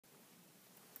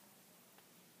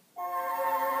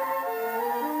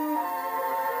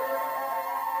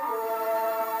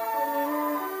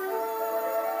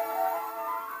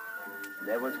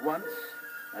There was once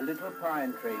a little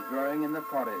pine tree growing in the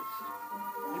forest.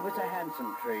 He was a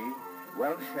handsome tree,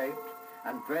 well-shaped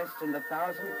and dressed in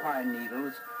 1,000 pine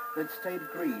needles that stayed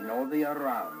green all the year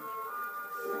round.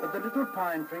 But the little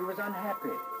pine tree was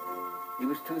unhappy. He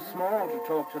was too small to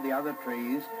talk to the other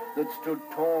trees that stood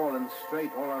tall and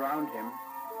straight all around him.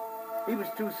 He was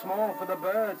too small for the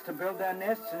birds to build their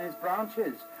nests in his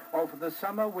branches or for the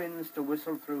summer winds to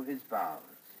whistle through his boughs.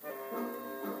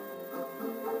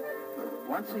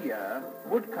 Once a year,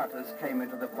 woodcutters came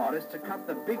into the forest to cut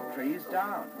the big trees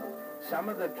down. Some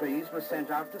of the trees were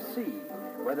sent out to sea,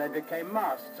 where they became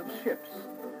masts of ships.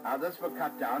 Others were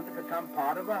cut down to become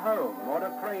part of a home, or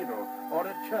a cradle, or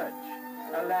a church.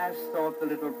 Alas, thought the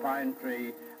little pine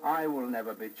tree, I will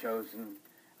never be chosen.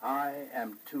 I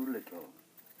am too little.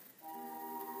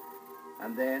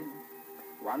 And then,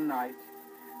 one night,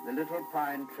 the little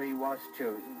pine tree was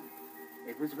chosen.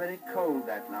 It was very cold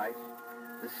that night.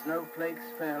 The snowflakes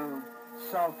fell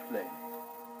softly,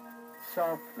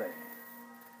 softly.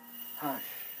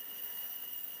 Hush.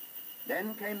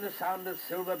 Then came the sound of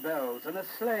silver bells, and a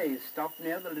sleigh stopped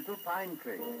near the little pine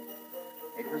tree.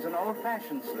 It was an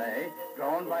old-fashioned sleigh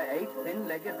drawn by 8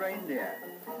 thin-legged reindeer.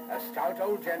 A stout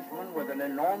old gentleman with an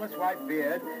enormous white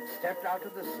beard stepped out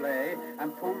of the sleigh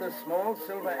and pulled a small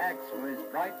silver axe from his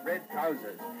bright red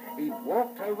trousers. He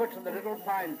walked over to the little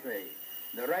pine tree.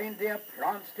 The reindeer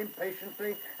pranced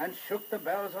impatiently and shook the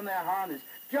bells on their harness.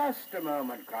 Just a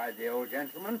moment, cried the old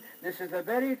gentleman. This is the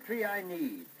very tree I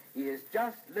need. He is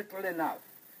just little enough.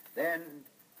 Then,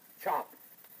 chop,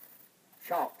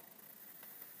 chop,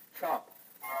 chop.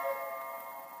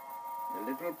 The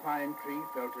little pine tree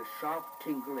felt a sharp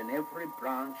tingle in every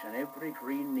branch and every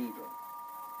green needle.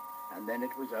 And then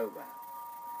it was over.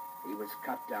 He was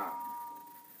cut down.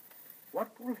 What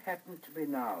will happen to me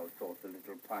now, thought the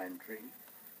little pine tree.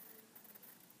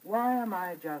 Why am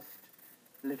I just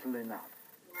little enough?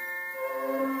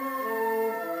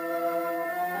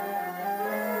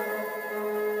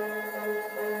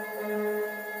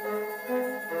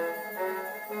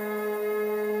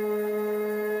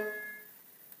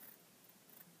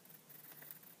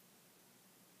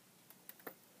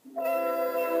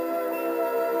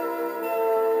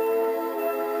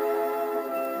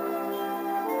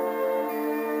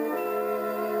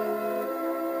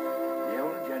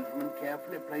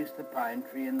 Carefully placed the pine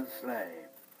tree in the sleigh.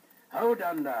 Ho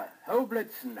Dunder, ho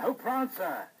Blitzen, ho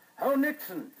Prancer, ho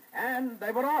Nixon, and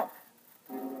they were off.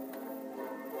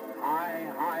 High,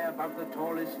 high above the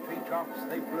tallest treetops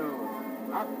they flew,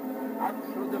 up,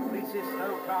 up through the fleecy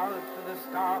snow clouds to the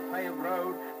star-paved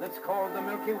road that's called the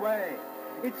Milky Way.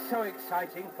 It's so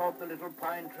exciting, thought the little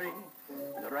pine tree.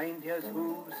 The reindeer's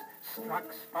hooves struck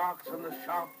sparks on the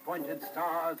sharp-pointed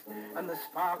stars, and the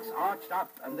sparks arched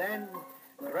up and then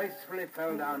gracefully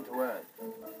fell down to earth.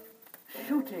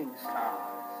 Shooting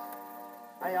stars.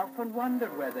 I often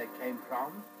wondered where they came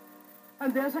from.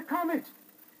 And there's a comet.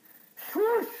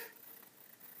 Swoosh!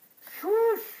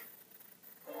 Swoosh!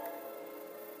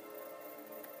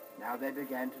 Now they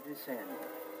began to descend.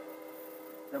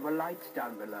 There were lights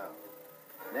down below.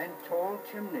 Then tall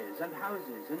chimneys and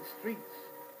houses and streets.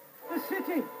 The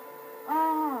city!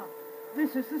 Ah,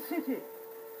 this is the city.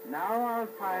 Now I'll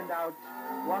find out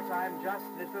what I'm just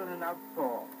little enough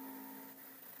for.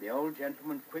 The old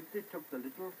gentleman quickly took the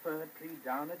little fir tree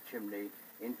down a chimney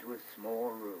into a small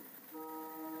room.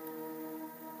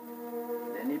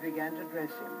 Then he began to dress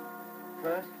him,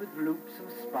 first with loops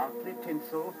of sparkly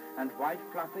tinsel and white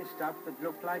fluffy stuff that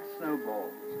looked like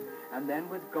snowballs, and then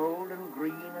with gold and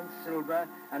green and silver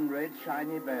and red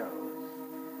shiny bells.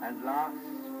 And last,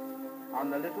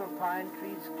 on the little pine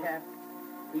tree's cap,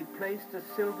 he placed a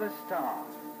silver star.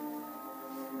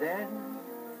 Then,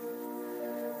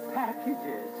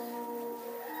 packages.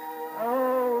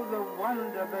 Oh, the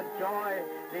wonder, the joy,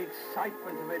 the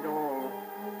excitement of it all.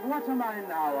 What am I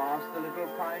now, asked the little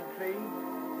pine tree.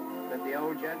 But the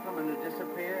old gentleman had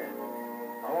disappeared.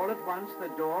 All at once the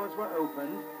doors were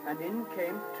opened, and in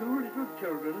came 2 little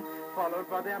children, followed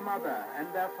by their mother and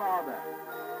their father.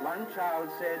 One child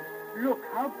said, "Look,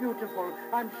 how beautiful.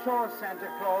 I'm sure Santa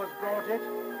Claus brought it."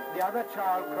 The other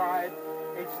child cried,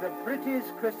 "It's the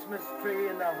prettiest Christmas tree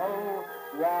in the whole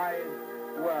wide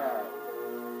world."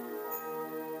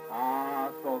 Ah,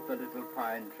 thought the little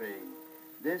pine tree,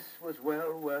 this was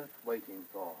well worth waiting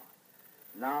for.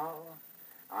 Now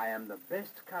I am the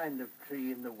best kind of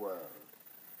tree in the world,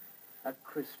 a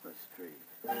Christmas tree.